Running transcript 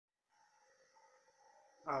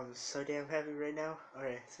I'm so damn happy right now.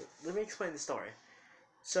 Okay, so let me explain the story.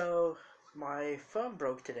 So, my phone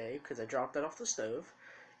broke today because I dropped it off the stove,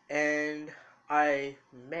 and I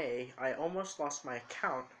almost lost my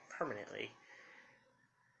account permanently.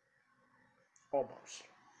 Almost.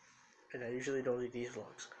 And I usually don't leave these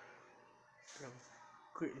vlogs.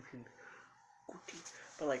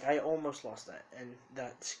 But, like, I almost lost that, and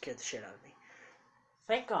that scared the shit out of me.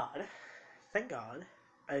 Thank God,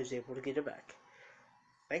 I was able to get it back.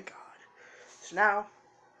 Thank God. So now,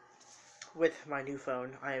 with my new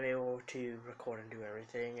phone, I am able to record and do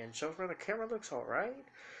everything. And so far, the camera looks alright.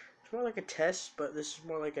 It's more like a test, but this is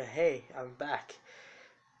more like a hey, I'm back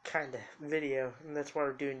kind of video. And that's why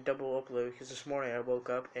we're doing double upload, because this morning I woke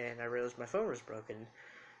up and I realized my phone was broken.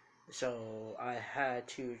 So I had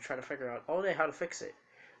to try to figure out all day how to fix it.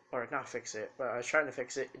 Or not fix it, but I was trying to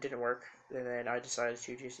fix it. It didn't work. And then I decided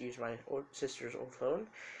to just use my sister's old phone.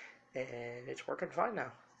 And it's working fine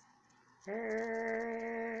now.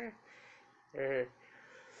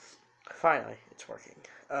 Finally, it's working.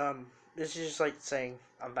 This is just like saying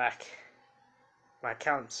I'm back. My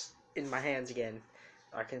account's in my hands again.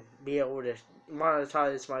 I can be able to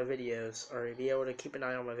monetize my videos or be able to keep an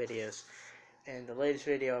eye on my videos. And the latest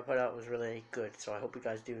video I put out was really good, so I hope you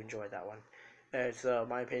guys do enjoy that one. It's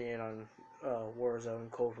my opinion on Warzone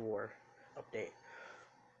Cold War update.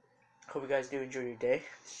 Hope you guys do enjoy your day.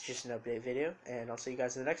 It's just an update video, and I'll see you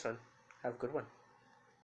guys in the next one. Have a good one.